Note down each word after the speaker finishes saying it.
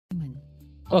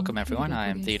Welcome everyone, I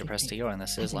am Theater Prestigio and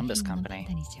this is Limbus Company.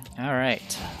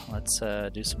 Alright, let's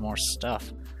do some more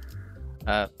stuff.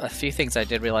 A few things I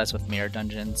did realize with mirror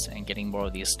dungeons and getting more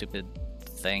of these stupid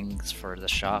things for the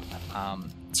shop.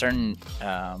 Certain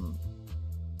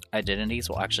identities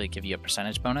will actually give you a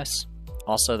percentage bonus.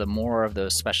 Also, the more of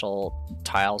those special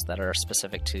tiles that are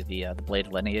specific to the blade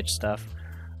lineage stuff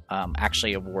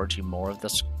actually awards you more of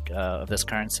this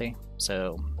currency.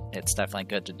 So it's definitely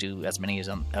good to do as many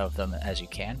of them as you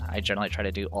can. I generally try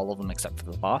to do all of them except for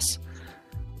the boss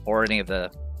or any of the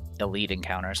elite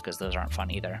encounters because those aren't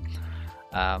fun either.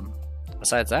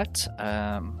 Besides that,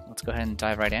 let's go ahead and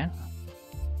dive right in.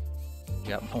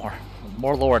 We got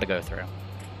more lore to go through.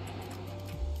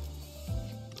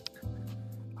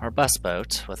 Our bus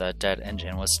boat, with a dead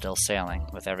engine, was still sailing,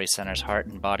 with every center's heart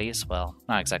and bodies, well,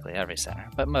 not exactly every center,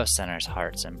 but most centers'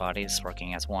 hearts and bodies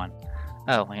working as one.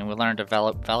 Oh, and we learned a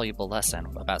valuable lesson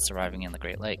about surviving in the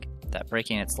Great Lake, that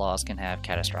breaking its laws can have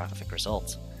catastrophic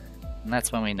results. And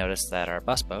that's when we noticed that our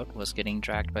bus boat was getting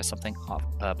dragged by something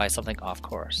off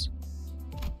course.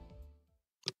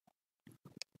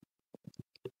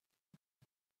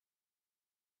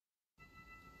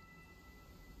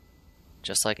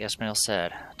 Just like Ismail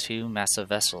said, two massive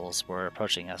vessels were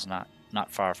approaching us not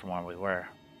far from where we were.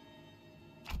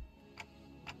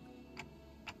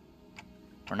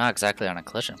 We're not exactly on a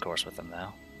collision course with them,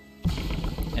 though.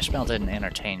 Ishmael didn't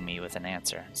entertain me with an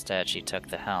answer. Instead, she took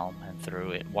the helm and threw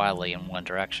it wildly in one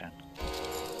direction.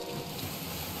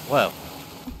 Whoa.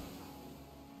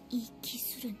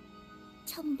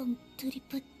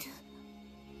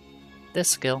 This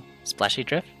skill, splashy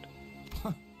drift?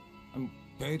 Huh.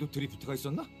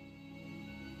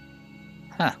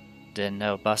 Didn't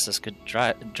know buses could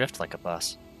drift like a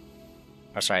bus.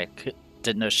 Or sorry,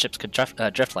 didn't know ships could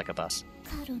drift like a bus.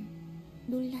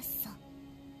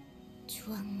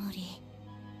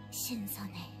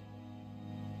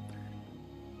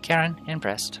 Karen,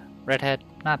 impressed. Redhead,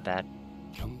 not bad.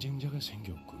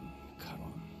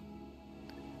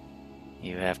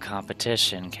 You have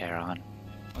competition, Karen.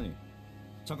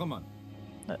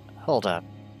 Hold up.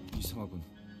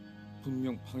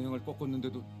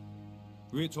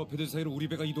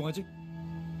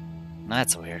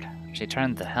 That's weird. She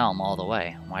turned the helm all the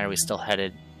way. Why are we still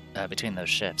headed between those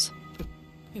ships?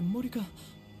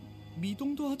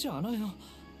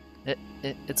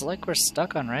 It's like we're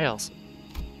stuck on rails.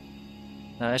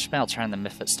 Ishmael turned the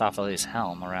Mephistopheles'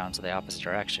 helm around to the opposite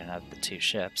direction of the two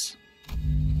ships.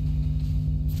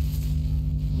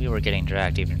 We were getting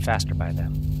dragged even faster by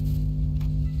them.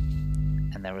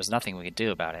 And there was nothing we could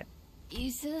do about it.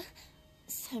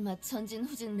 설마 전진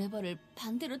후진 레버를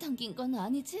반대로 당긴 건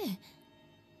아니지?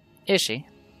 Is she?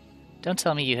 Don't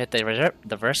tell me you hit the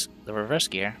reverse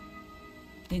gear.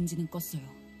 엔진은 껐어요.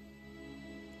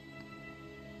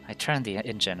 I turned the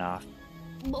engine off.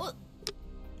 뭐?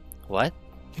 What?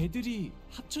 배들이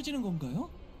합쳐지는 건가요?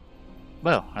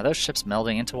 Whoa, are those ships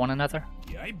melding into one another?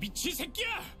 야, 이 미친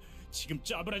새끼야! 지금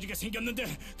짜부라지게 생겼는데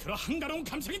그런 한가로운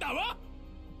감성이 나와?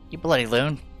 You bloody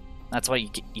loon. That's what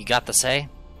you got to say?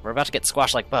 We're about to get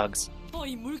squashed like bugs.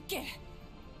 어이 물개!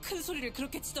 큰 소리를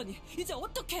그렇게 치더니 이제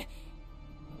어떡해?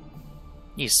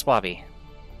 You swabby.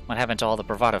 What happened to all the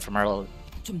bravado from earlier?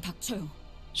 좀 닥쳐요.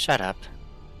 Shut up.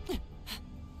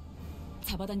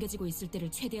 잡아당겨지고 있을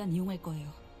때를 최대한 이용할 거예요.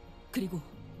 그리고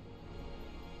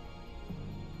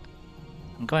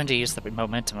I'm going to use the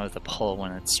momentum of the pull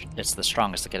when it's the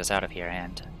strongest to get us out of here,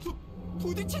 and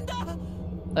부딪힌다!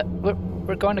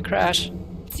 we're going to crash.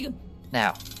 지금.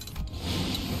 Now.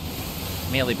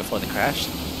 Immediately before the crash,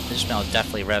 Ishmael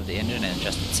deftly revved the engine and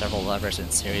adjusted several levers in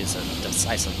a series of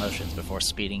decisive motions before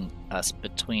speeding us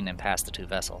between and past the two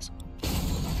vessels.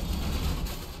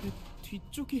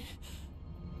 뒤쪽이...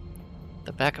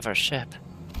 The back of our ship.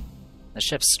 The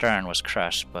ship's stern was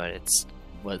crushed, but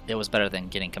it was better than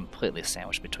getting completely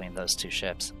sandwiched between those two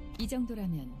ships. 이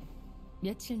정도라면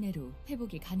며칠 내로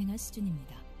회복이 가능한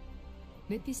수준입니다.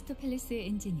 메피스토펠레스의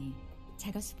엔진이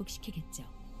자가 수복시키겠죠.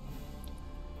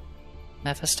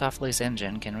 Mephistopheles'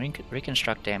 engine can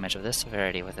reconstruct damage of this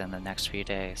severity within the next few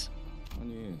days.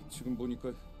 아니, 지금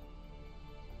보니까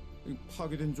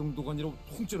파괴된 정도가 아니라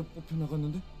통째로 뽑혀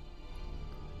나갔는데?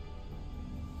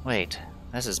 Wait,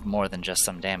 this is more than just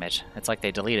some damage. It's like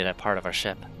they deleted a part of our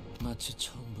ship. 마치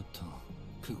처음부터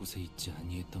그곳에 있지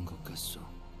아니했던 것 같소.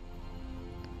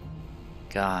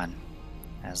 Gone,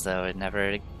 as though it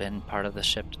never been part of the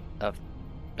ship's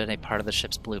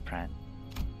blueprint.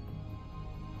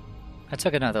 I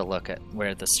took another look at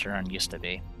where the stern used to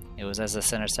be. It was as the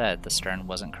center said, the stern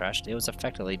wasn't crushed, it was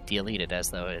effectively deleted as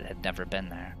though it had never been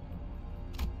there.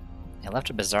 It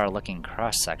left a bizarre looking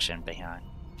cross section behind.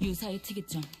 유사의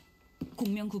특이점.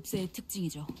 공명급세의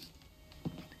특징이죠.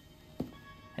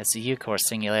 It's the Eucor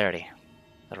singularity,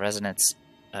 the resonance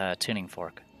tuning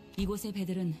fork. 이곳의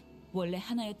배들은 원래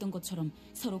하나였던 것처럼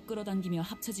서로 끌어당기며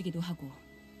합쳐지기도 하고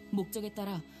목적에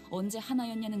따라 언제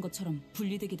하나였냐는 것처럼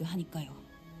분리되기도 하니까요.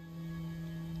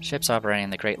 Ships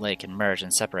operating the Great Lake can merge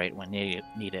and separate when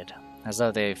needed, as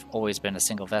though they've always been a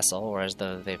single vessel or as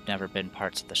though they've never been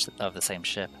parts of the same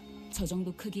ship. 저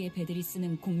정도 크기의 배들이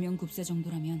쓰는 공명급세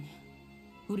정도라면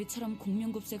우리처럼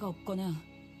공명급세가 없거나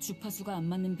주파수가 안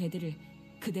맞는 배들을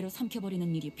그대로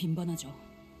삼켜버리는 일이 빈번하죠.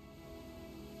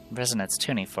 Resonance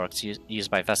tuning forks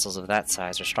used by vessels of that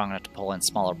size are strong enough to pull in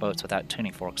smaller boats without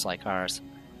tuning forks like ours,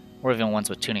 or even ones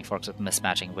with tuning forks with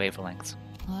mismatching wavelengths.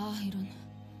 아, 이런.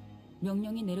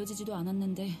 명령이 내려지지도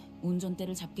않았는데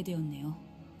운전대를 잡게 되었네요,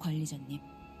 관리자님.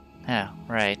 Oh,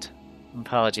 right.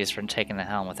 Apologies for taking the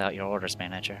helm without your orders,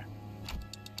 manager.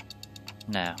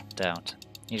 No, don't.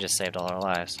 You just saved all our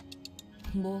lives.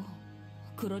 뭐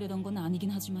그러려던 건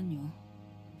아니긴 하지만요.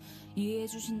 이해해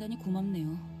주신다니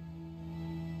고맙네요.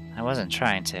 I wasn't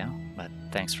trying to, but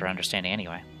thanks for understanding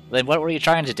anyway. Then what were you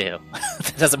trying to do?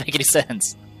 That doesn't make any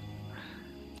sense.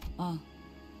 아,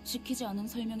 시키지 않은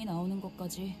설명이 나오는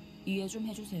것까지 이해 좀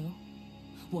해주세요.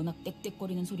 워낙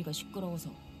떽떽거리는 소리가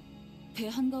시끄러워서 배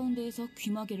한가운데에서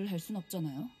귀마개를 할 순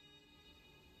없잖아요.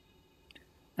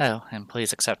 Oh, and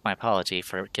please accept my apology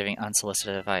for giving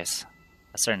unsolicited advice.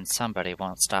 A certain somebody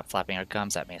won't stop flapping her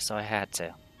gums at me, so I had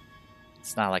to.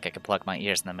 It's not like I could plug my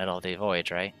ears in the middle of the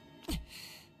voyage, right?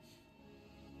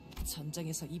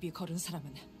 전장에서 입이 거른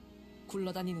사람은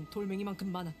굴러다니는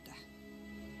돌멩이만큼 많았다.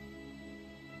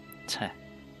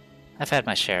 I've had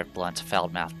my share of blunt,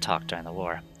 foul-mouthed talk during the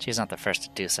war. She's not the first to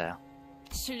do so.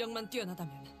 실력만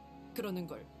뛰어나다면 그러는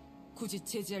걸 굳이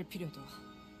제지할 필요도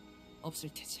없을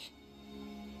테지.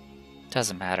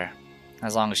 Doesn't matter.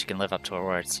 As long as she can live up to her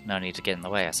words, no need to get in the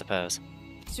way, I suppose.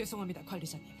 죄송합니다,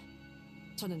 관리자님.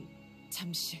 저는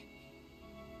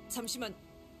잠시만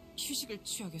휴식을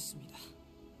취하겠습니다.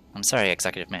 I'm sorry,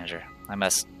 Executive Manager. I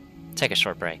must take a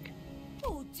short break.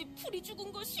 어찌 풀이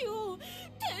죽은 것이오?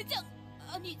 대장,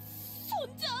 아니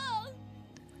선장.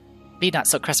 Be not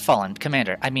so crestfallen,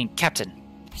 Commander. I mean, Captain.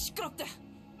 시끄럽다.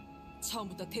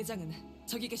 처음부터 대장은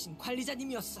저기 계신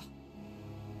관리자님이었어.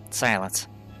 Silence.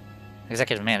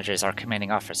 Executive Manager is our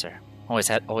commanding officer.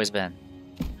 Always been.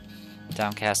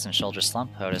 Downcast and shoulder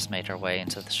slump, Otis made her way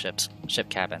into the ship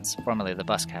cabins, formerly the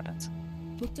bus cabins.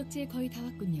 목적지에 거의 다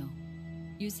왔군요.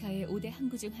 유사의 5대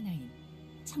항구 중 하나인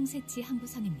청새치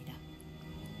항구선입니다.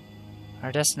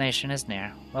 Our destination is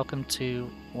near. Welcome to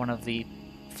one of the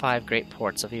 5 great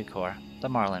ports of Eucor, the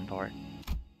Marlin port.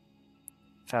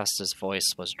 Faustus'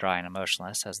 voice was dry and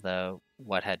emotionless, as though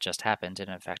what had just happened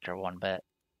didn't affect her one bit.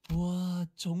 와,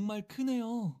 정말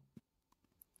크네요.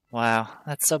 Wow,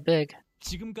 that's so big.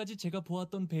 지금까지 제가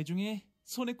보았던 배 중에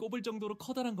손에 꼽을 정도로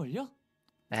커다란걸요?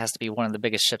 It has to be one of the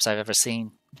biggest ships I've ever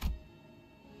seen.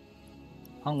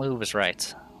 Honglu was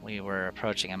right. We were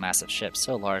approaching a massive ship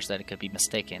so large that it could be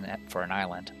mistaken for an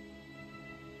island.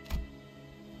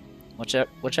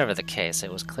 Whichever the case,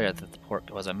 it was clear that the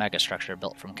port was a megastructure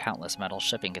built from countless metal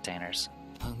shipping containers.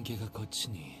 안개가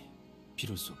거치니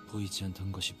비로소 보이지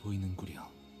않던 것이 보이는구려.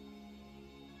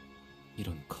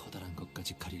 이런 커다란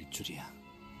것까지 가릴 줄이야.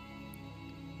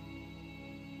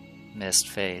 Mist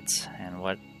fades, and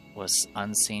what was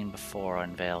unseen before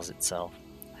unveils itself.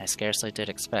 I scarcely did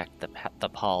expect the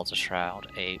pall to shroud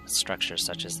a structure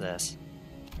such as this.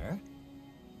 배?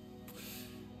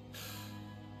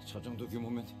 저 정도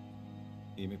규모면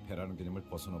이미 배라는 개념을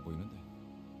벗어나 보이는데.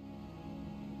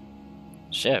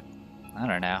 Ship? I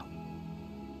don't know.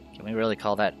 Can we really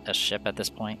call that a ship at this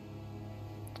point?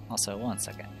 Also, one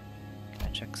second. Can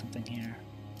I check something here?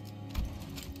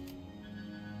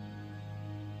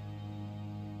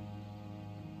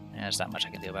 Yeah, there's not much I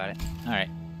can do about it. Alright.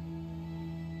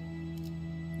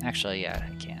 Actually, yeah,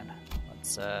 I can.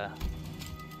 Let's,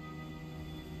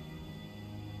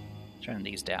 turn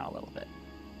these down a little bit.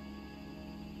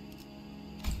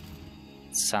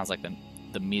 Sounds like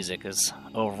the music is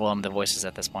overwhelming the voices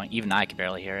at this point. Even I can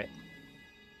barely hear it.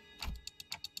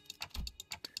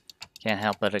 Can't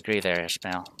help but agree there,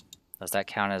 Ishmael. Does that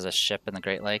count as a ship in the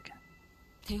Great Lake?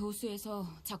 대호수에서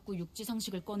자꾸 육지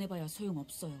상식을 꺼내봐야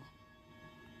소용없어요.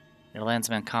 Your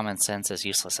landsman common sense is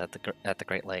useless at the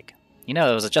Great Lake. You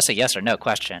know, it was just a yes or no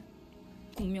question.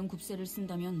 공명급세를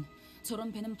쓴다면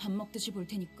저런 배는 밥 먹듯이 볼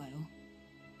테니까요.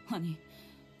 아니,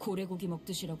 고래고기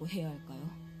먹듯이라고 해야 할까요?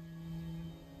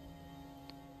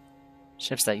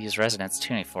 Ships that use resonance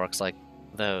tuning forks like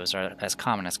those are as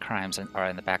common as crimes are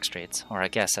in the backstreets, or I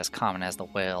guess as common as the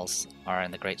whales are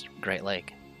in the Great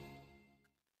Lake.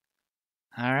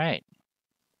 Alright.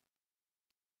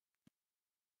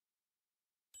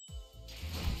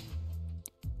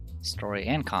 Story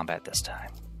and combat this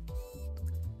time.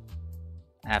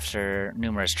 After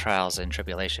numerous trials and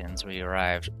tribulations, we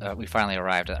finally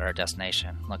arrived at our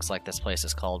destination. Looks like this place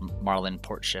is called Marlin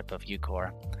Portship of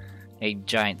Eucor, a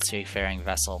giant seafaring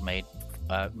vessel made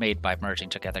by merging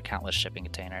together countless shipping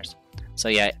containers. So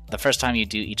yeah, the first time you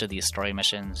do each of these story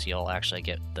missions, you'll actually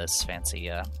get this fancy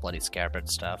Bloody Scabbard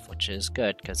stuff, which is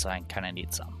good because I kind of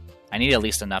need some. I need at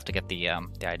least enough to get the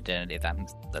identity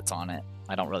that's on it.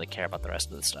 I don't really care about the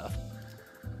rest of the stuff.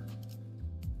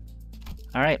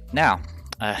 Alright, now,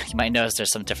 you might notice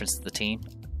there's some difference to the team.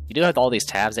 You do have all these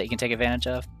tabs that you can take advantage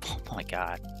of. Oh my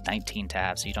god, 19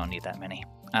 tabs, you don't need that many.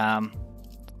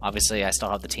 Obviously, I still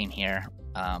have the team here,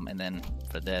 and then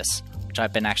for this, which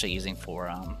I've been actually using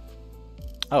for,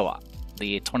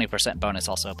 the 20% bonus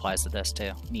also applies to this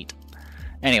too. Neat.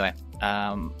 Anyway,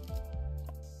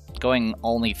 going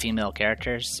only female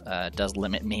characters does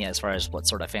limit me as far as what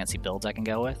sort of fancy builds I can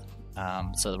go with.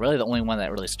 So really the only one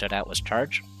that really stood out was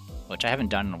Charge, which I haven't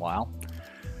done in a while.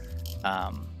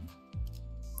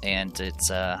 And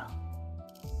it's I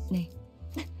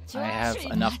have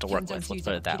enough to work with, let's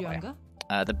put it that way.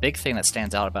 The big thing that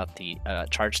stands out about the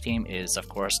Charge team is, of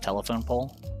course, Telephone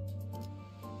Pole.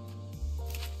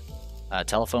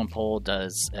 Telephone Pole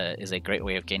is a great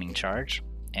way of gaining charge,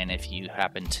 and if you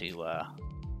happen to...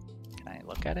 can I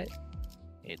look at it?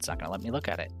 It's not going to let me look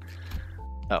at it.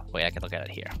 Oh, wait, I can look at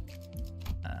it here.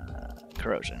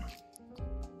 Corrosion.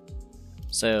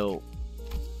 So,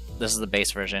 this is the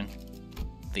base version.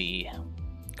 The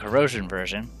Corrosion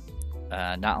version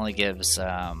not only gives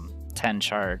 10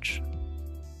 charge,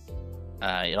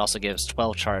 it also gives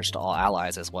 12 charge to all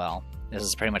allies as well. This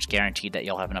is pretty much guaranteed that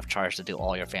you'll have enough charge to do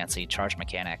all your fancy charge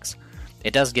mechanics.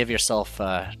 It does give yourself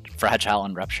Fragile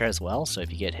and Rupture as well, so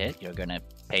if you get hit, you're going to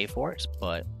pay for it,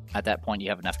 but at that point you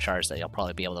have enough charge that you'll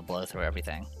probably be able to blow through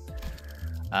everything.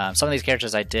 Some of these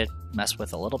characters I did mess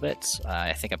with a little bit.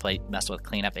 I think I messed with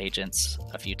Cleanup Agents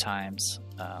a few times,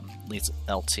 at least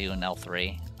L2 and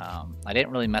L3. I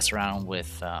didn't really mess around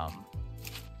with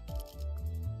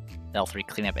L3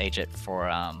 Cleanup Agent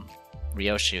for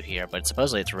Ryoshu here, but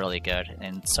supposedly it's really good,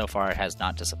 and so far it has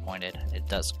not disappointed. It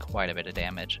does quite a bit of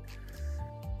damage.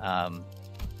 Yeah,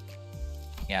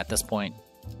 at this point,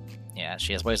 yeah,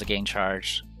 she has ways to gain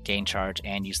charge,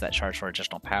 and use that charge for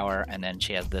additional power, and then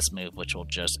she has this move which will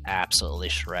just absolutely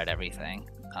shred everything.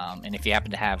 And if you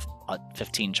happen to have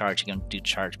 15 charge, you can do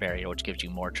Charge Barrier, which gives you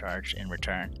more charge in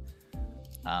return.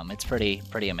 It's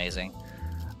pretty amazing.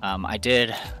 I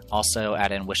did also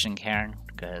add in Wishing Cairn,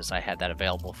 because I had that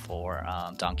available for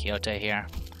Don Quixote here.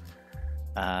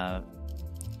 A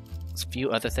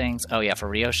few other things. Oh yeah, for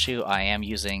Ryoshu, I am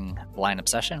using Blind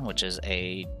Obsession, which is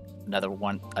another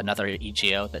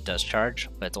EGO that does charge,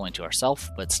 but it's only to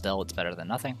herself, but still it's better than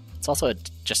nothing. It's also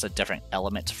just a different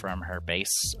element from her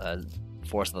base,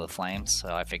 Force of the Flames,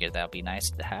 so I figured that would be nice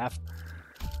to have.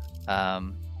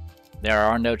 There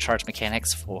are no charge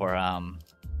mechanics for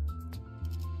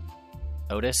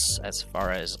Otis, as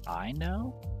far as I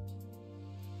know.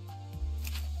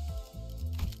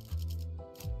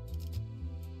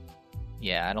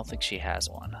 Yeah, I don't think she has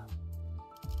one.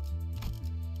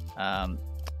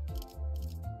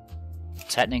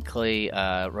 Technically,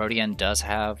 Rodion does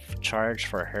have charge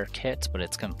for her kit, but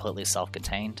it's completely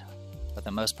self-contained for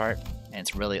the most part, and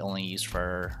it's really only used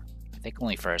for, I think,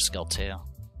 only for her skill 2. Yeah,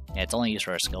 it's only used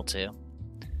for her skill 2.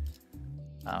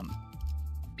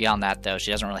 Beyond that, though,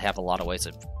 she doesn't really have a lot of ways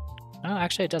of... Oh,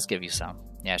 actually, it does give you some.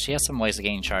 Yeah, she has some ways to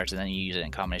gain charge, and then you use it in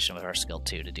combination with her skill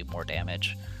 2 to do more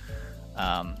damage.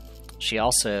 She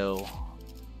also...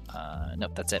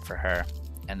 nope, that's it for her.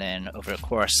 And then, over the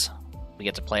course, we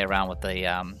get to play around with the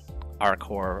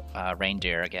Arcor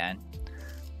Reindeer again.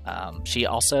 She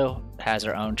also has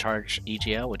her own charge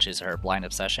EGO, which is her Blind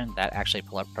Obsession. That actually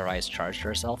provides charge to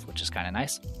herself, which is kind of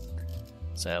nice.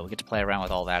 So we get to play around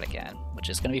with all that again, which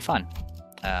is going to be fun.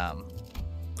 I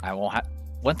won't have...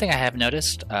 One thing I have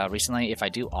noticed recently, if I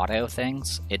do auto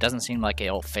things, it doesn't seem like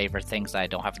it'll favor things that I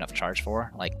don't have enough charge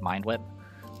for, like Mind Whip.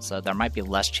 So there might be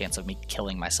less chance of me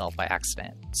killing myself by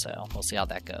accident. So we'll see how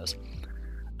that goes.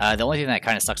 The only thing that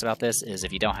kind of sucks about this is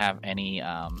if you don't have any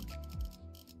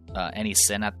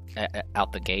sin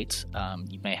out the gate,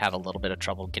 you may have a little bit of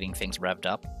trouble getting things revved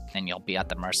up, and you'll be at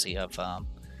the mercy of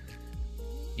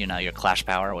your Clash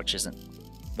power, which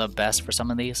isn't the best for some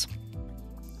of these.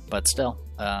 But still,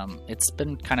 it's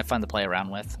been kind of fun to play around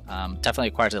with. Definitely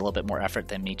requires a little bit more effort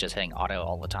than me just hitting auto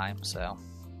all the time, so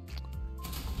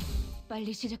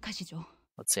let's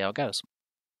see how it goes.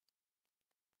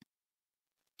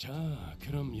 자,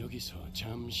 그럼 여기서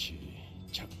잠시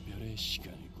작별의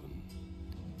시간이군.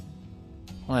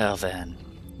 Well then,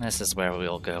 This is where we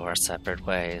will go our separate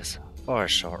ways for a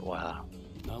short while.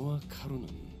 나와 카루는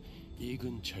이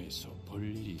근처에서 볼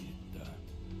일이 있다.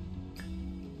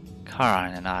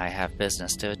 Karan and I have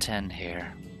business to attend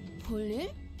here.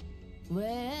 볼일?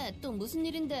 왜? 또 무슨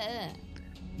일인데?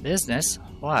 Business?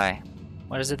 Why?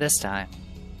 What is it this time?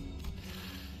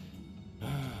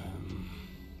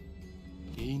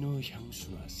 인어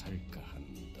향수나 살까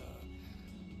한다.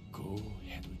 고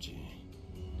해두지.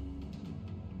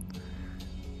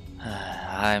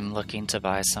 I'm looking to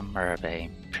buy some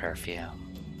mermaid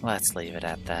perfume. Let's leave it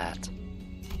at that.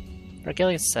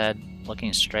 Vergilius said,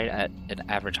 looking straight at an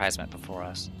advertisement before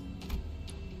us.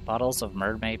 Bottles of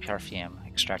mermaid perfume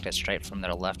extracted straight from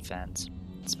their left fins.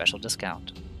 Special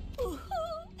discount. 우후,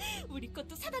 우리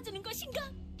것도 사다 주는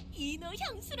것인가? 인어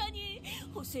향수라니.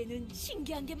 호수에는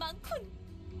신기한 게 많군.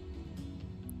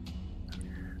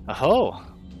 Oh!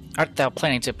 Art thou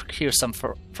planning to procure some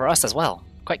for us as well?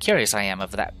 Quite curious I am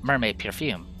of that mermaid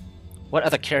perfume. What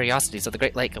other curiosities of the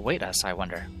Great Lake await us, I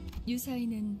wonder?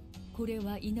 유사에는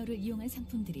고래와 인어를 이용한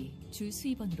상품들이 주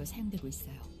수입원으로 사용되고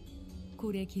있어요.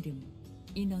 고래 기름,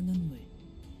 인어 눈물,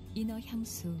 인어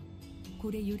향수,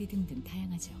 고래 요리 등등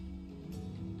다양하죠.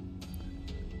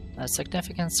 A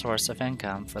significant source of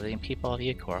income for the people of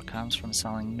Yukor comes from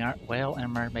selling whale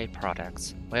and mermaid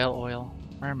products, whale oil,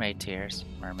 mermaid tears,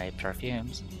 mermaid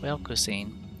perfumes, whale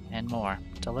cuisine, and more,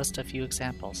 to list a few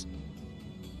examples.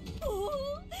 오,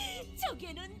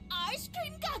 저기에는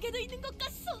아이스크림 가게도 있는 것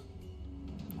같소.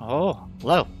 Oh,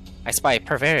 lo! I spy a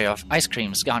purveyor of ice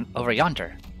creams gone over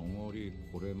yonder. 덩어리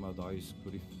고래맛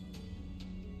아이스크림.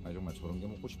 아 정말 저런 게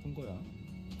먹고 싶은 거야.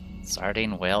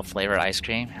 Sardine whale flavored ice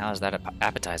cream? How is that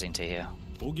appetizing to you?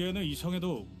 보기에는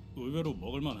이상해도 의외로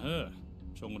먹을만해.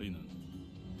 정우리는.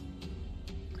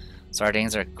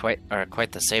 Sardines are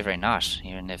quite the savory nosh,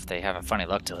 even if they have a funny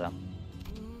look to them.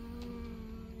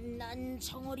 난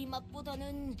정어리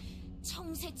맛보다는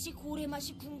청새치 고래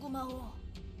맛이 궁금하오.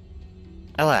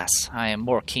 Alas, I am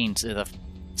more keen to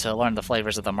learn the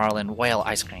flavors of the marlin whale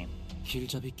ice cream.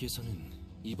 길잡이께서는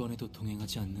이번에도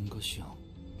동행하지 않는 것이요.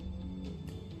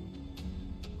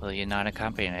 Will you not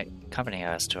accompany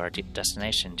us to our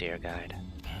destination, dear guide?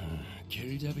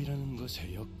 길잡이라는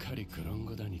것의 역할이 그런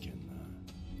것 아니겠나.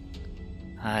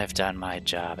 I've done my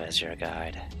job as your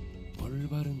guide.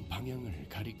 올바른 방향을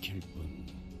가리킬 뿐,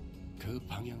 그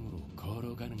방향으로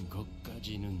걸어가는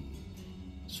것까지는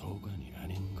소관이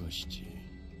아닌 것이지.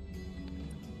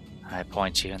 I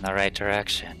point you in the right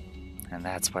direction, and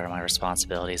that's where my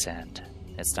responsibilities end.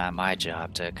 It's not my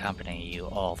job to accompany you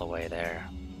all the way there.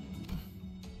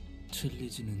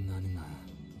 틀리지는 않으나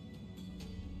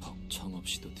벅청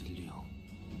없이도 들려.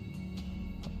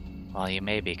 While you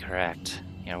may be correct,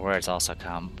 your words also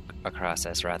come across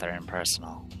as rather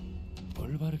impersonal.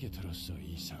 올바르게 들었어,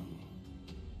 이상.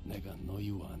 내가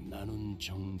너희와 나눌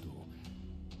정도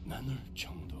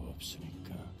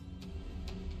없으니까.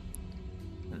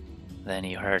 Then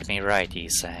you heard me right,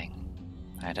 Yisang.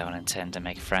 I don't intend to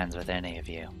make friends with any of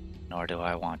you, nor do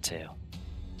I want to.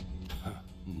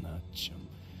 나 참,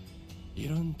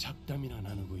 이런 잡담이나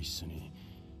나누고 있으니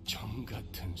정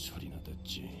같은 소리나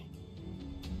듣지.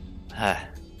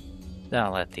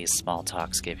 Don't let these small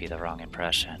talks give you the wrong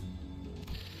impression.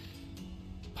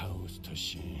 파우스터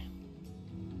씨.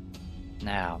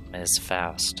 Now, Ms.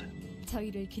 Faust.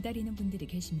 저희를 기다리는 분들이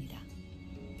계십니다.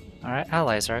 Our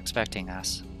allies are expecting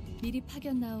us. 미리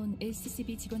파견 나온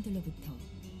LCCB 직원들로부터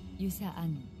유사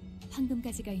안,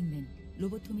 황금가지가 있는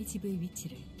로보토미 지부의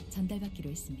위치를 전달받기로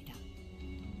했습니다.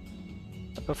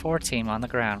 The before team on the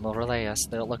ground will relay us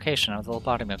the location of the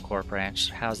Lobotomy Corps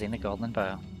branch housing the Golden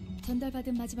Bow.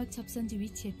 전달받은 마지막 접선지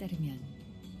위치에 따르면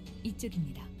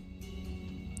이쪽입니다.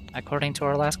 According to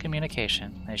our last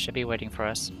communication, they should be waiting for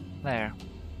us there.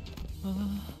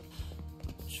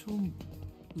 좀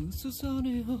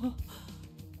으스스하네요.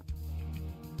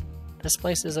 This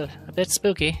place is a bit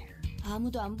spooky.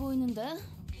 아무도 안 보이는데?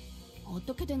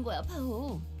 어떻게 된 거야,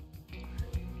 파우?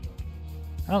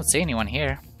 I don't see anyone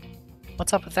here.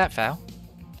 What's up with that, Fao?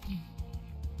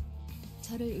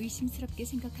 저를 의심스럽게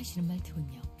생각하시는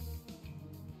말투군요.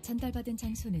 전달받은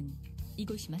장소는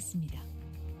이곳이 맞습니다.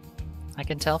 I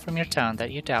can tell from your tone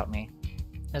that you doubt me.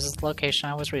 This is the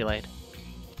location I was relayed.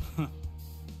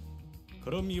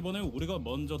 그럼 이번에 우리가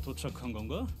먼저 도착한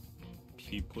건가?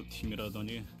 비포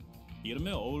팀이라더니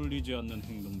이름에 어울리지 않는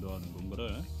행동도 하는 건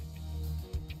그래?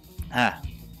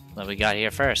 Well, we got here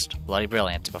first. Bloody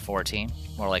brilliant before team.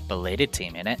 More like belated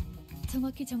team, innit?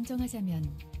 정확히 정정하자면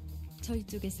저희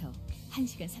쪽에서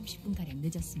 1시간 30분가량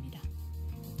늦었습니다.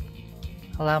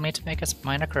 Allow me to make a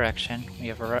minor correction.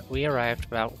 We arrived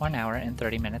about 1 hour and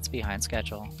 30 minutes behind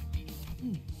schedule.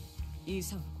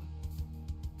 이상하군.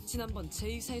 지난번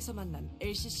제2사에서 만난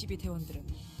LCCB 대원들은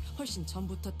훨씬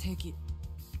전부터 대기.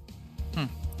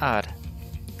 Odd.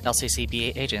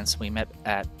 LCCB agents we met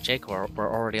at J-Corps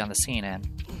were already on the scene and...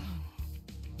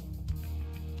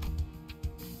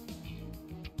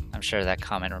 I'm sure that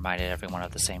comment reminded everyone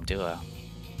of the same duo.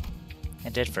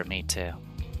 It did for me too.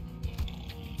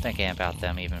 Thinking about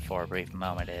them even for a brief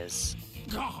moment is...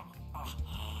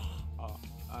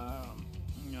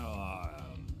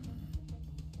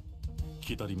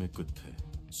 기다림의 끝에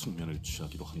숙면을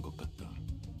취하기로 한 것 같다.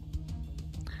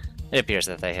 It appears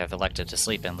that they have elected to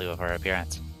sleep in lieu of our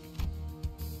appearance.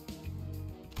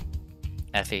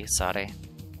 Effie, Sade,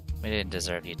 we didn't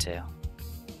deserve you to.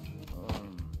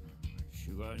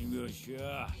 시간이 몇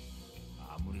시야?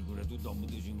 아무리 그래도 너무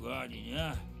늦은 거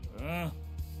아니냐? 어?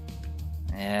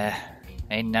 Yeah,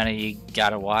 ain't none of you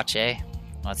gotta watch, eh?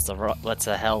 What's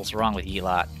the hell's wrong with you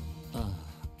lot? 아,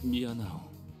 미안하오.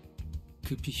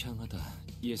 급히 향하다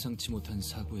예상치 못한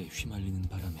사고에 휘말리는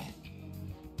바람에.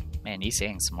 Man, you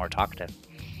seems more talkative.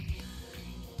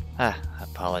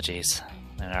 Apologies.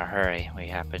 In our hurry, we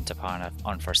happened upon an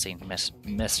unforeseen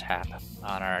mishap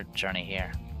on our journey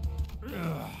here.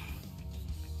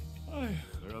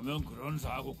 그러면 그런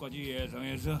사고까지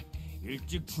예상해서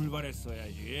일찍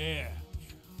출발했어야지.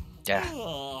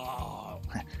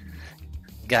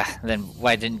 Then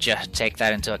why didn't you take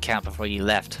that into account before you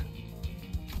left?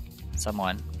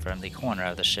 Someone from the corner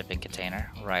of the shipping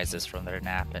container rises from their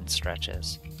nap and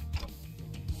stretches.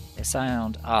 They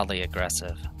sound oddly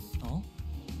aggressive. 어?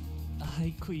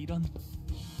 아이쿠 이런.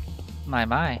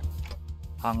 My.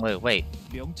 Honglu, wait.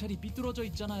 명찰이 삐뚤어져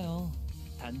있잖아요.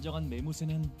 단정한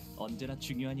매무새는 언제나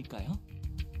중요하니까요.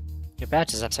 Your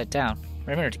badge is upside down.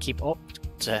 Remember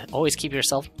to always keep your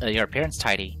appearance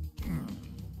tidy.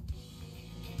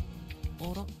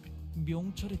 어라?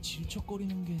 명찰에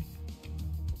질척거리는 게.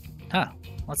 Huh.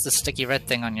 What's the sticky red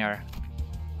thing on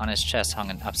his chest hung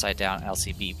an upside down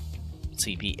LCB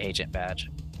agent badge?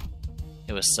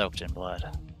 It was soaked in blood.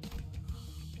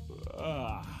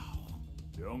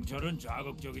 명찰은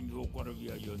자극적인 효과를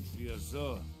위한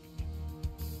연출이었어.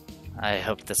 I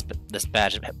hoped this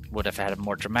badge would have had a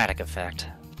more dramatic effect.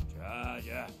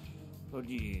 자,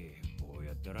 어디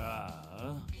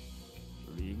뭐였더라?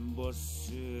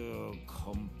 림버스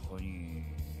컴퍼니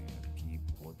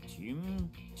비포팀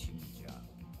팀장.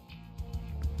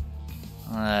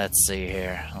 Let's see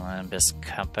here. Limbus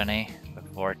Company,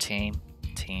 before team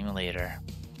leader.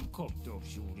 겁도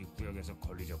없이 우리 구역에서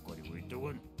걸리적거리고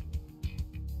있더군.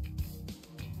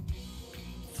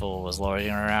 Fool was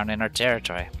loitering around in our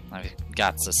territory. I've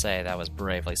got to say that was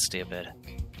bravely stupid.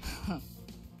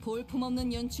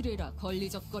 볼품없는 연출이라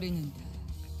걸리적거리는데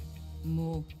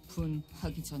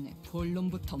분하기 전에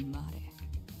본론부터 말해.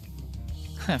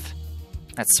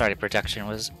 That started production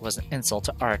was an insult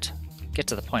to art. Get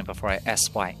to the point before I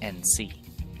SYNC.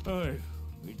 어이,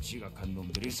 지각한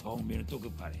놈들이 성미는 또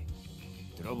급하네.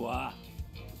 들어봐.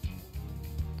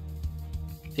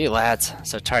 You lads,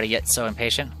 so tardy yet so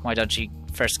impatient? Why don't you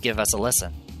first give us a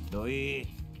listen? 너희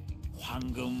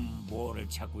황금 뭐를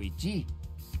찾고 있지?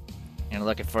 You're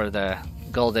looking for the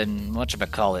golden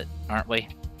whatchamacallit, aren't we?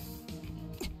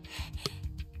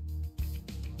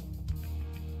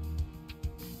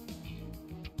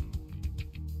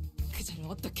 그자를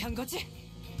어떻게 한 거지?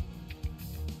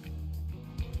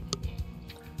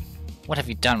 What have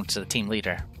you done to the team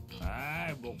leader?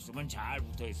 목숨은 잘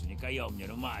붙어 있으니까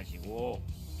염려는 마시고.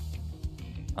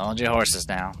 Hold your horses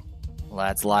now.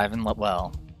 Lad's live and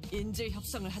well. 인질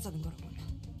협상을 하자는 거로군.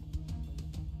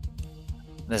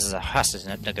 This is a hostage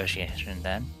negotiation,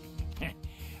 then.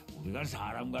 우리가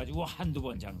사람 가지고 한두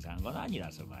번 장사한 건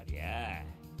아니라서 말이야.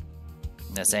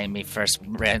 This ain't me first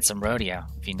ransom rodeo,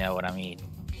 if you know what I mean.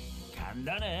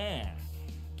 간단해.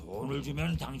 돈을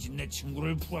주면 당신 내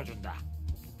친구를 풀어준다.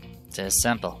 It's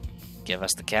simple. Give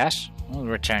us the cash, we'll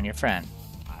return your friend.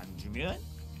 안 주면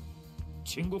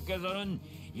친구께서는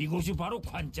이곳이 바로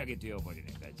관짝이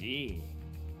되어버리는 거지.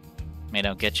 We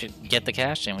don't get the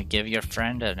cash, and we give your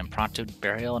friend an impromptu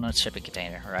burial in a shipping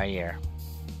container right here.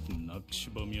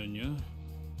 납치범이었냐?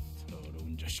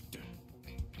 더러운 자식들.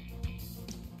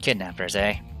 Kidnappers,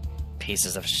 eh?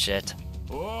 Pieces of shit.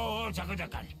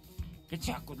 잠깐.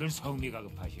 자꾸들 성미가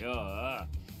급하셔.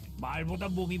 말보다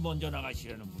몸이 먼저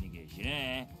나가시려는 분이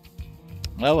계시네.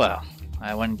 Well.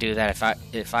 I wouldn't do that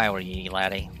if I were you,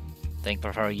 laddie. Think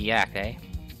before you act, eh?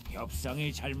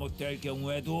 협상이 잘못될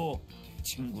경우에도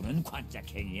친구는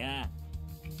관짝행이야.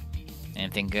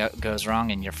 Anything goes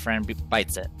wrong and your friend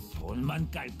bites it.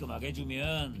 돈만 깔끔하게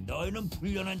주면 너희는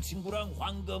불련한 친구랑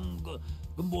황금 그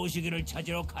모시기를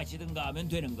찾으러 가시든가 하면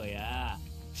되는 거야.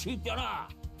 쉽잖아.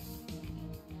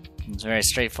 It's very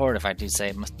straightforward if I do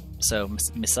say so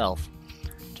myself.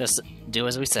 Just do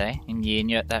as we say, and you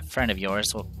and that friend of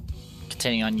yours will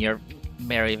continue on your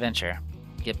merry venture.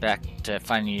 Get back to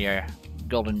finding your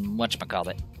golden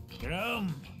whatchamacallit. 그럼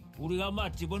우리가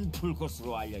맛집은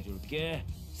풀코스로 알려줄게.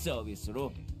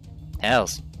 서비스로.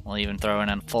 Hells, we'll even throw in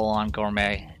a full-on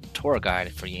gourmet tour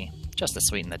guide for you, just to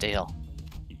sweeten the deal.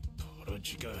 이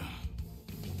버러지가.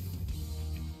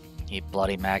 You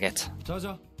bloody maggot.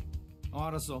 자자.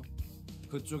 알았어.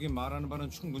 그쪽이 말하는 바는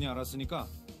충분히 알았으니까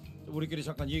우리끼리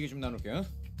잠깐 얘기 좀 나눌게. 응?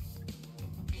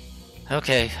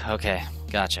 Okay,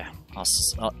 gotcha.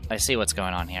 I see what's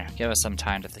going on here. Give us some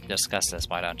time to discuss this,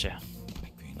 why don't you?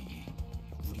 괜히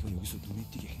우리가 여기서 눈에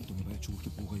띄게 행동해봐야 좋을 게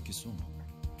뭐가 있겠어.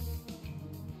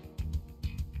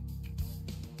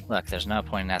 Look, there's no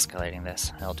point in escalating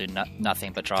this. It'll do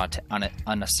nothing but draw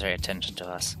unnecessary attention to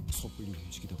us. 섣불리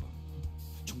움직이다가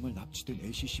정말 납치된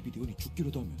LCCB 대원이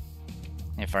죽기라도 하면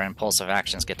If our impulsive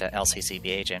actions get the LCCB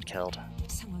agent killed.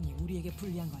 상황이 우리에게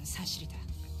불리한 건 사실이다.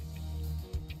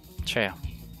 True.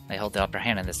 They hold the upper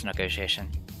hand in this negotiation.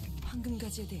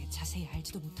 황금가지에 대해 자세히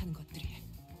알지도 못하는 것들이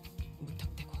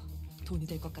무턱대고 돈이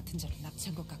될 것 같은 자를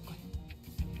납치한 것 같군.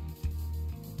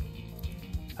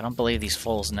 I don't believe these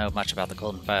fools know much about the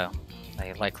golden bow.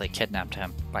 They likely kidnapped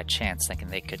him by chance, thinking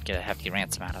they could get a hefty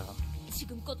ransom out of him.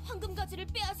 지금껏 황금가지를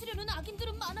빼앗으려는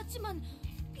악인들은 많았지만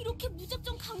이렇게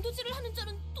무작정 강도질을 하는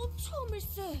자는 또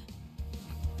처음일세.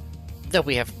 Though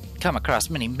we have come across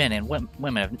many men and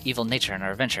women of evil nature in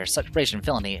our adventure, such rage and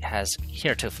villainy has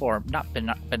heretofore not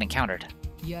been encountered.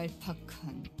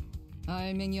 얄팍한,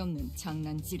 알맹이 없는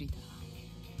장난질이다.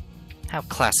 How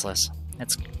classless.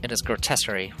 It is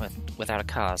grotesquerie without a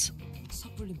cause.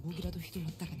 섣불리 무기라도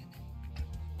휘둘렀다가는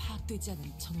파악되지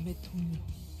않은 저놈의 동료.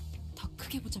 더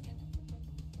크게 보자면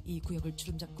이 구역을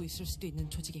주름잡고 있을 수도 있는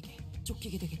조직에게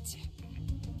쫓기게 되겠지.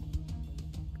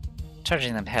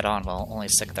 Charging them head-on will only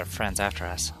sick their friends after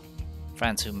us.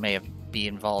 Friends who may be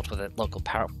involved with a local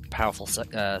powerful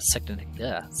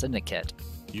syndicate.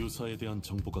 유사에 대한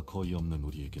정보가 거의 없는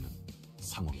우리에게는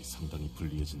상황이 상당히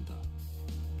불리해진다.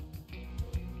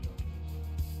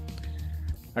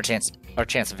 Our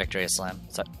chance of victory is slim,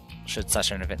 should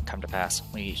such an event come to pass.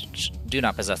 We do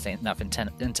not possess enough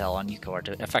intel on Yukor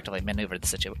to effectively maneuver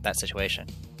that situation.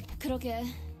 그러게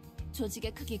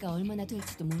조직의 크기가 얼마나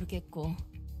될지도 모르겠고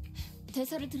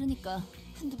대사를 들으니까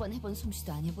한두 번 해본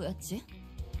솜씨도 아니어 보였지.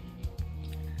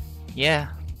 Yeah,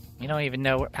 we don't even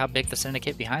know how big the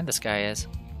syndicate behind this guy is.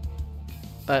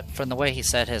 But from the way he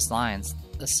said his lines,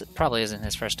 this probably isn't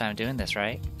his first time doing this,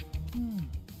 right?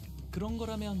 그런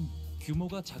거라면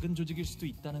규모가 작은 조직일 수도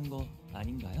있다는 거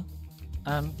아닌가요?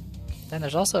 Then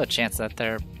there's also a chance that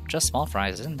they're just small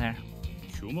fries, isn't there?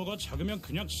 규모가 작으면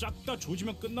그냥 싹 다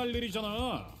조지면 끝날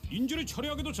일이잖아. 인질을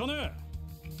처리하기도 전에.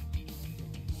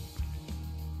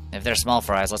 If they're small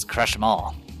fries, let's crush them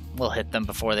all. We'll hit them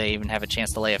before they even have a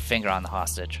chance to lay a finger on the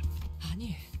hostage.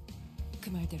 아니, 그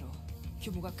말대로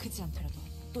규모가 크지 않더라도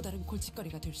또 다른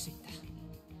골칫거리가 될 수 있다.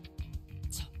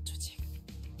 저 조직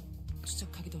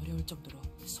추적하기도 어려울 정도로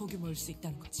소규모일 수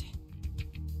있다는 거지.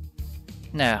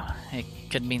 No, it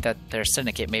could mean that their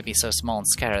syndicate may be so small and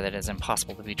scattered that it is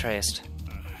impossible to be traced.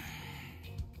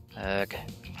 Ugh.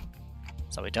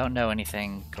 So we don't know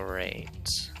anything great.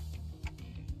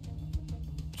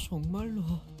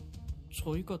 정말로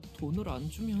저희가 돈을 안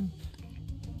주면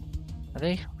Are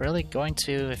they really going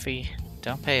to if we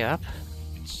don't pay up?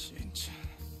 진짜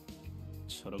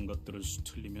저런 것들을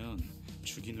수틀리면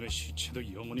죽인 후의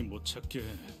시체도 영원히 못 찾게.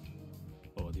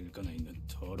 어딜 가나 있는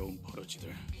더러운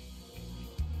버러지들.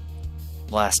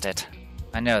 Blast it.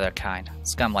 I know their kind.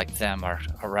 Scum like them are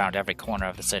around every corner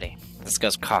of the city. If this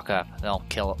goes cock up, they'll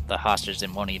kill the hostage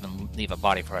and won't even leave a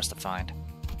body for us to find.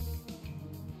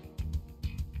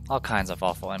 All kinds of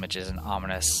awful images and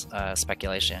ominous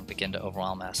speculation begin to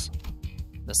overwhelm us.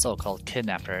 The so-called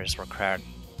kidnappers were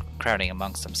crowding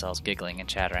amongst themselves, giggling and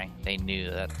chattering. They knew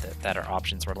that our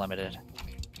options were limited.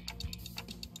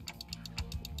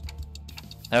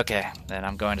 Okay, then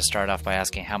I'm going to start off by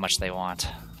asking how much they want.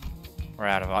 We're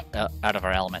out of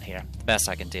our element here. The best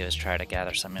I can do is try to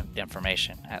gather some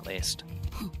information, at least.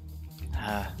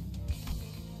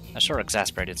 A short,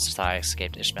 exasperated sigh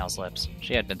escaped Ishmael's lips.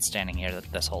 She had been standing here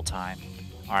this whole time,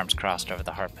 arms crossed over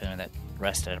the harpoon that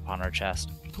rested upon her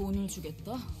chest. 돈을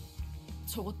주겠다?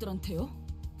 저것들한테요?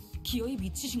 기어이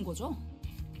미치신 거죠?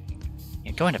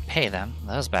 You're going to pay them,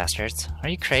 those bastards. Are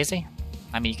you crazy?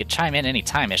 I mean, you could chime in any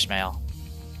time, Ishmael.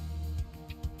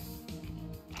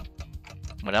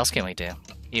 What else can we do?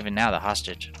 Even now, the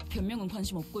hostage. 변명은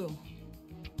관심 없고요.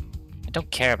 I don't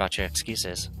care about your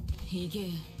excuses.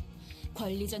 이게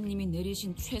관리자님이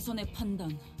내리신 최선의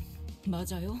판단.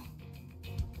 맞아요?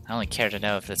 I only care to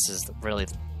know if this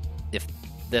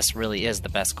really is the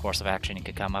best course of action you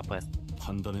could come up with.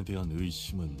 판단에 대한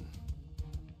의심은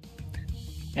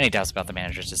Any doubts about the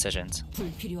manager's decisions?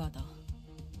 불필요하다.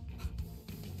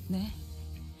 네,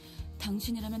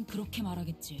 당신이라면 그렇게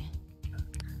말하겠지.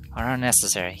 Are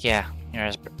unnecessary. Yeah, you're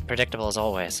as predictable as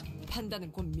always.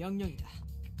 판단은 곧 명령이다.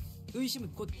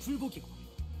 의심은 곧 굴복이고.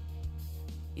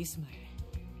 이스마엘,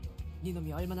 네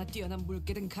놈이 얼마나 뛰어난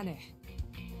물개든 간에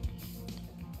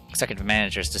Executive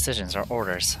manager's decisions are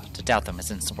orders. To doubt them is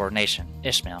insubordination.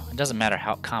 Ishmael, it doesn't matter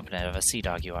how competent of a sea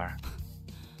dog you are.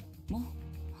 뭐,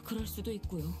 그럴 수도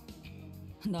있고요.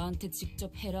 나한테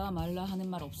직접 해라 말라 하는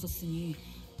말 없었으니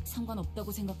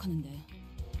상관없다고 생각하는데.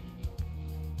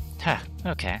 Ha,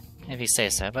 okay. If you say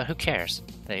so, but who cares?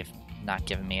 They've not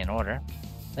given me an order.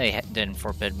 They didn't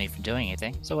forbid me from doing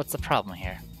anything, so what's the problem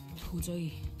here?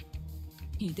 도저히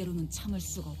이대로는 참을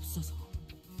수가 없어서.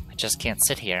 I just can't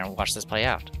sit here and watch this play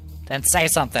out. Then say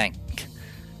something!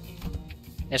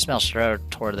 Ishmael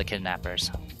strode toward the kidnappers.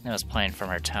 It was plain from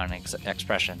her tone and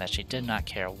expression that she did not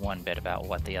care one bit about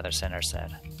what the other sinners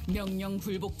said. 명령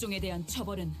불복종에 대한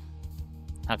처벌은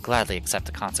I'll gladly accept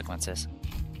the consequences.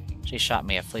 She shot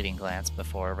me a fleeting glance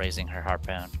before raising her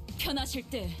harpoon. 편하실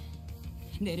때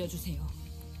내려주세요.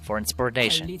 For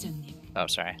insubordination. 관리자님. Oh,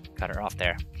 sorry. Cut her off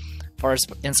there. For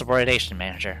insubordination,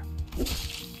 manager.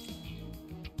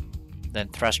 Then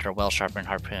thrust her well-sharpened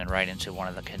harpoon right into one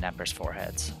of the kidnappers'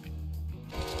 foreheads.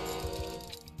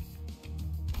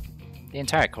 The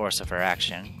entire course of her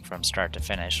action, from start to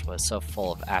finish, was so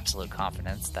full of absolute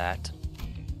confidence that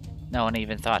no one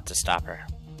even thought to stop her.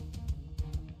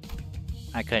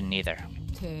 I couldn't either.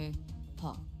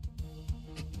 대파.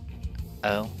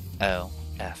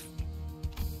 O-O-F.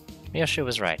 Miyoshi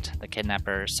was right. The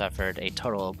kidnapper suffered a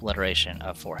total obliteration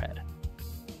of forehead.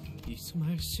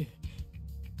 이스마엘 씨,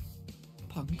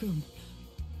 방금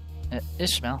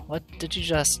Ishmael, what did you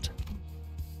just...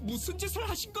 무슨 짓을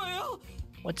하신 거예요?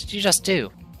 What did you just do?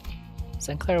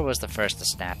 Sinclair was the first to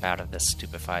snap out of this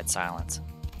stupefied silence.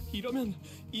 이러면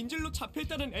인질로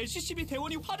잡혀있다는 LCCB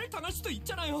대원이 화를 당할 수도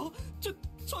있잖아요.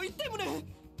 저희 때문에.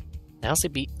 The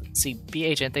LCB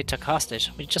agent they took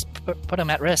hostage, we just put him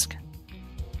at risk.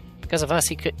 Because of us,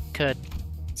 he could...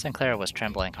 Sinclair was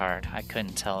trembling hard. I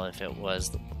couldn't tell if it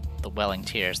was the welling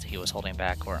tears that he was holding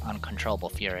back or uncontrollable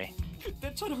fury.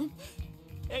 그때처럼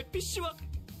에피 씨와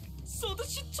소드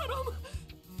씨처럼.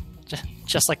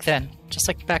 Just like then. Just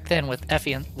like back then with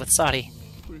Effie and with Sadi.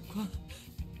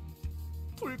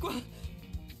 불과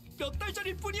몇 달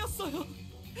전일 뿐이었어요.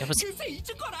 그새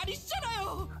잊은 건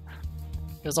아니시잖아요.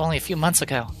 It was only a few months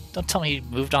ago. Don't tell me you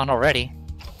moved on already.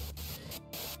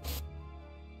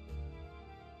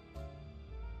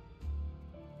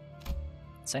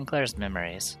 Sinclair's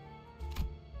memories.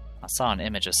 I saw an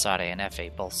image of Sade and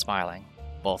Effie both smiling.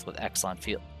 Both were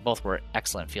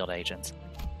excellent field agents.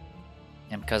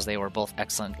 And because they were both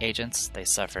excellent agents, they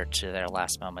suffered to their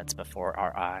last moments before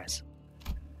our eyes.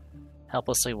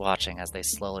 Helplessly watching as they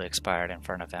slowly expired in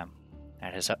front of him,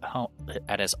 at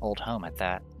his old home at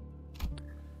that.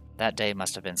 That day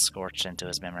must have been scorched into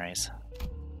his memories.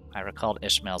 I recalled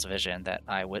Ishmael's vision that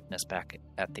I witnessed back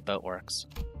at the boatworks.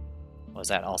 Was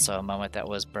that also a moment that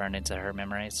was burned into her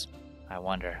memories? I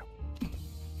wonder.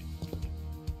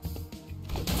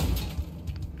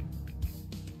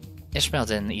 Ishmael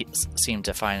didn't seem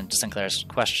to find Sinclair's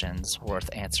questions worth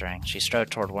answering. She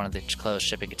strode toward one of the closed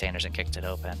shipping containers and kicked it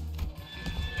open.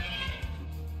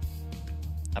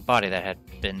 A body that had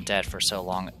been dead for so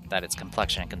long that its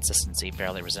complexion and consistency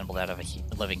barely resembled that of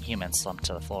a living human slumped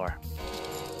to the floor.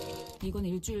 이건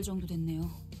일주일 정도 됐네요.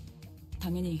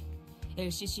 당연히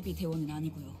LCCB 대원은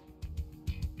아니고요.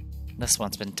 This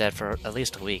one's been dead for at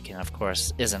least a week, and of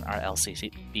course isn't our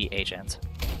LCB agent.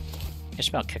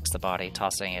 Ishmael kicks the body,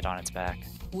 tossing it on its back.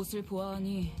 옷을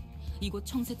보아하니 이곳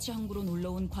청새치 항구로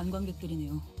놀러온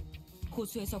관광객들이네요.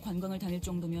 호수에서 관광을 다닐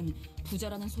정도면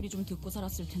부자라는 소리 좀 듣고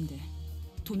살았을 텐데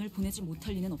돈을 보내지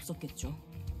못할 리는 없었겠죠.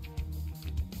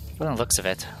 From the looks of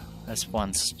it, this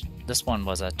one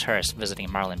was a tourist visiting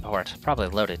Marlin Port, probably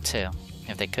loaded too.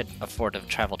 If they could afford to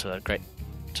travel to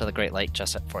the Great Lake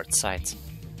just for its sights,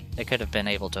 they could have been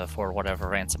able to afford whatever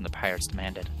ransom the pirates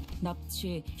demanded.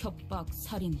 납치, 협박,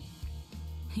 살인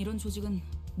이런 조직은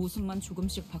모습만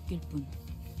조금씩 바뀔 뿐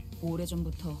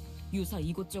오래전부터 유사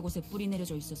이곳저곳에 뿌리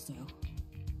내려져 있었어요.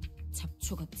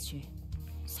 잡초같이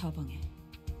사방에.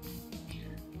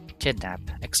 Kidnap,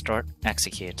 extort,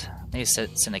 execute. These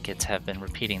syndicates have been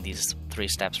repeating these three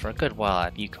steps for a good while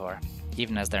at Eucor.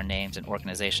 Even as their names and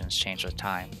organizations change with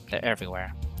time, they're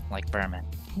everywhere, like vermin.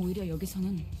 오히려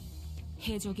여기서는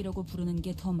해적이라고 부르는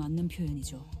게 더 맞는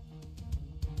표현이죠.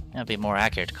 It'd be more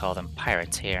accurate to call them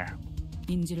pirates here.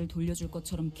 인지를 돌려줄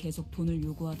것처럼 계속 돈을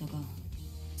요구하다가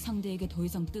상대에게 더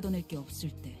이상 뜯어낼 게 없을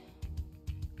때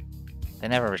They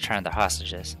never return the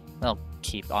hostages. They'll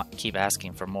keep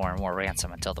asking for more and more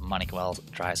ransom until the money well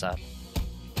dries up.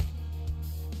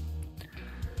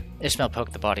 Ishmael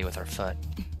poked the body with her foot.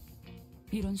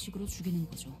 이런 식으로 죽이는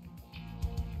거죠.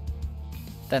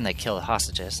 Then they kill the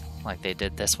hostages, like they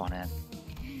did this one in.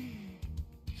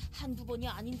 한두 번이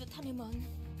아닌 듯하네만.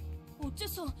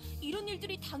 어째서 이런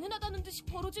일들이 당연하다는 듯이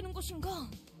벌어지는 것인가?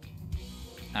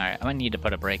 Alright, I'm gonna need to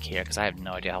put a break here because I have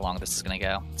no idea how long this is gonna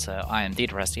go. So I am the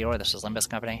Restior, this is Limbus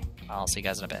Company. I'll see you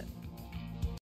guys in a bit.